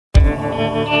We're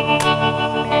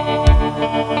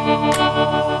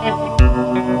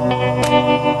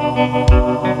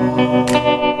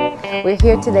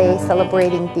here today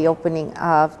celebrating the opening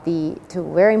of the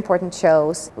two very important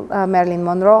shows, Marilyn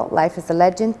Monroe, Life as a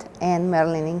Legend, and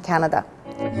Marilyn in Canada.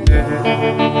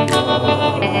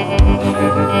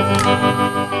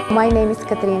 My name is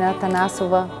Katerina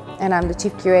Tanasova, and I'm the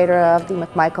Chief Curator of the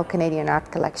McMichael Canadian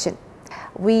Art Collection.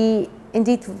 We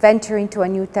indeed venture into a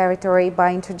new territory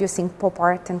by introducing pop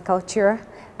art and culture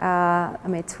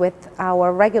amidst with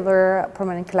our regular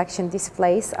permanent collection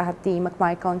displays at the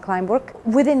McMichael in Kleinburg,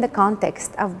 within the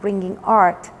context of bringing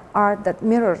art that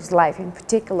mirrors life in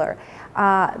particular.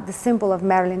 The symbol of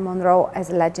Marilyn Monroe as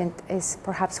a legend is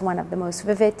perhaps one of the most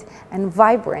vivid and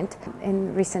vibrant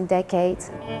in recent decades.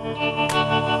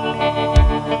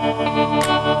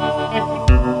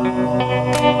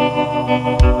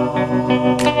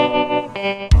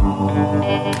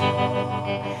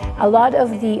 A lot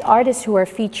of the artists who are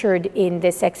featured in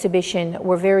this exhibition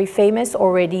were very famous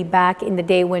already back in the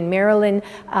day when Marilyn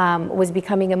was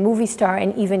becoming a movie star,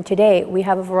 and even today we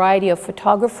have a variety of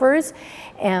photographers.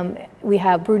 We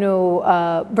have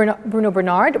Bruno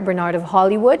Bernard of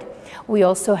Hollywood. We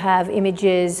also have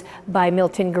images by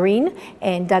Milton Green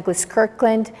and Douglas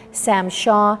Kirkland, Sam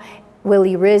Shaw,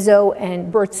 Willie Rizzo,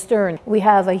 and Bert Stern. We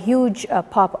have a huge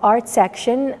pop art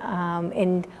section,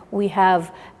 and we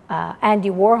have Andy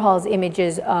Warhol's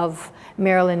images of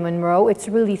Marilyn Monroe. It's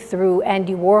really through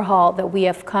Andy Warhol that we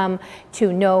have come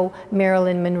to know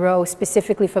Marilyn Monroe,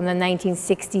 specifically from the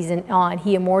 1960s and on.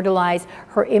 He immortalized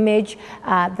her image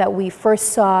that we first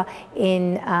saw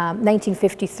in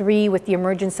 1953 with the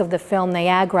emergence of the film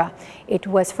Niagara. It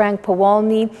was Frank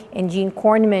Powalny and Gene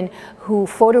Kornman who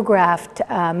photographed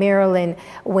Marilyn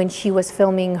when she was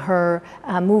filming her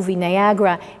movie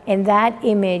Niagara, and that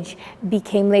image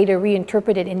became later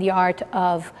reinterpreted in the art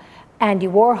of Andy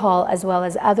Warhol as well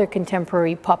as other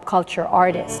contemporary pop culture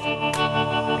artists.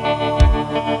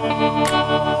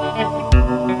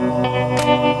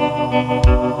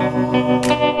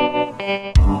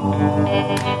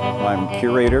 I'm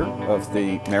curator of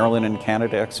the Marilyn in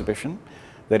Canada exhibition.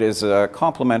 That is a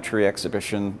complementary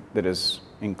exhibition that is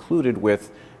included with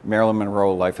Marilyn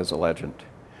Monroe, Life as a Legend.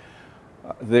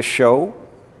 This show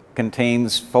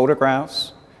contains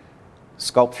photographs,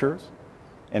 sculptures,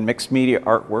 and mixed media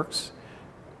artworks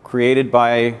created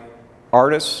by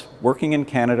artists working in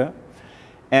Canada,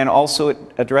 and also it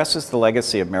addresses the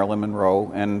legacy of Marilyn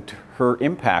Monroe and her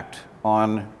impact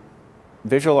on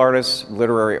visual artists,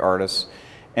 literary artists,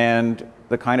 and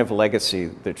the kind of legacy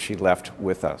that she left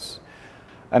with us.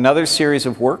 Another series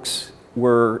of works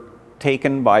were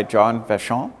taken by John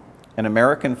Vachon, an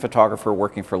American photographer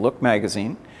working for Look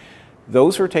magazine.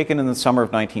 Those were taken in the summer of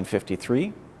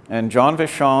 1953, and John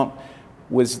Vachon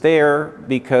was there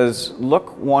because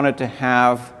Look wanted to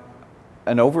have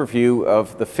an overview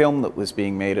of the film that was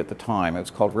being made at the time. It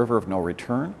was called River of No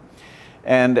Return.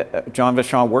 And John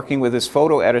Vachon, working with his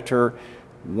photo editor,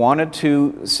 wanted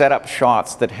to set up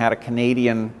shots that had a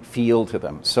Canadian feel to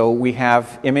them. So we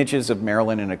have images of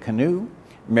Marilyn in a canoe,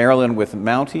 Marilyn with a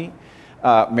Mountie,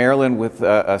 Marilyn with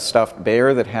a stuffed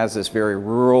bear that has this very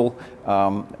rural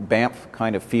Banff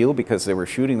kind of feel because they were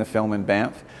shooting the film in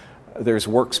Banff. There's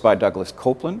works by Douglas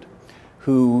Copeland,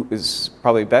 who is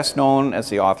probably best known as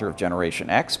the author of Generation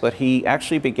X, but he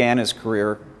actually began his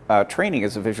career training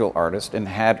as a visual artist and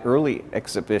had early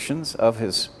exhibitions of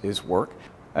his work.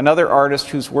 Another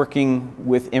artist who's working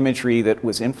with imagery that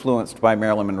was influenced by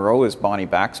Marilyn Monroe is Bonnie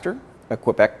Baxter, a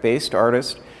Quebec-based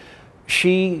artist.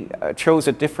 She chose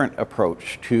a different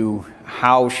approach to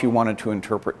how she wanted to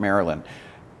interpret Marilyn.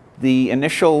 The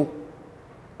initial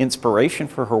inspiration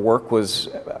for her work was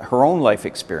her own life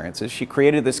experiences. She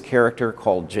created this character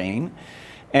called Jane,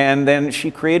 and then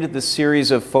she created this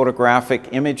series of photographic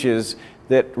images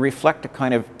that reflect a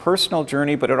kind of personal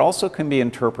journey, but it also can be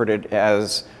interpreted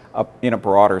as in a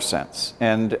broader sense.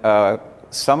 And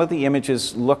some of the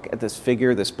images look at this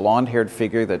figure, this blonde-haired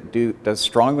figure that does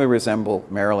strongly resemble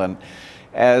Marilyn,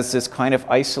 as this kind of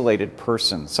isolated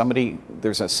person.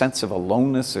 There's a sense of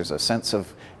aloneness, there's a sense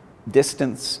of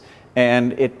distance,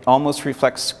 and it almost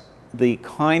reflects the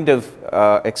kind of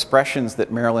expressions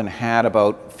that Marilyn had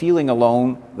about feeling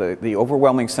alone, the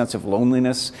overwhelming sense of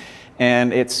loneliness,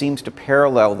 and it seems to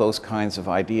parallel those kinds of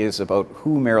ideas about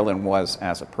who Marilyn was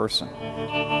as a person.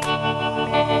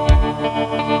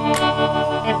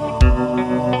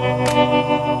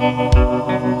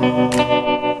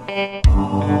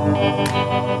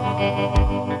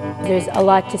 There's a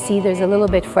lot to see. There's a little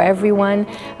bit for everyone.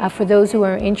 For those who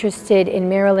are interested in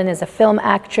Marilyn as a film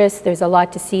actress, there's a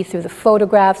lot to see through the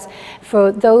photographs.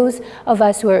 For those of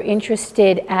us who are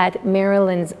interested at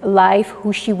Marilyn's life,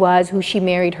 who she was, who she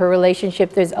married, her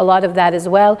relationship, there's a lot of that as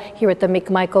well here at the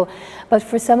McMichael. But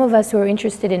for some of us who are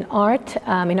interested in art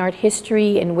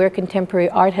history, and where contemporary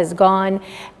art has gone,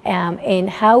 and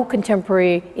how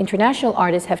contemporary international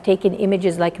artists have taken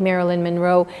images like Marilyn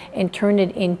Monroe and turned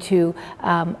it into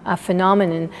a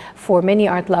phenomenon for many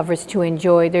art lovers to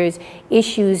enjoy. There's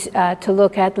issues to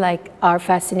look at, like our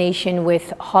fascination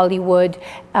with Hollywood,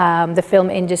 the film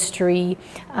industry,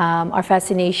 our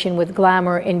fascination with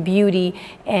glamour and beauty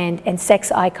and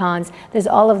sex icons. There's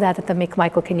all of that at the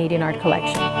McMichael Canadian Art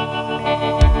Collection.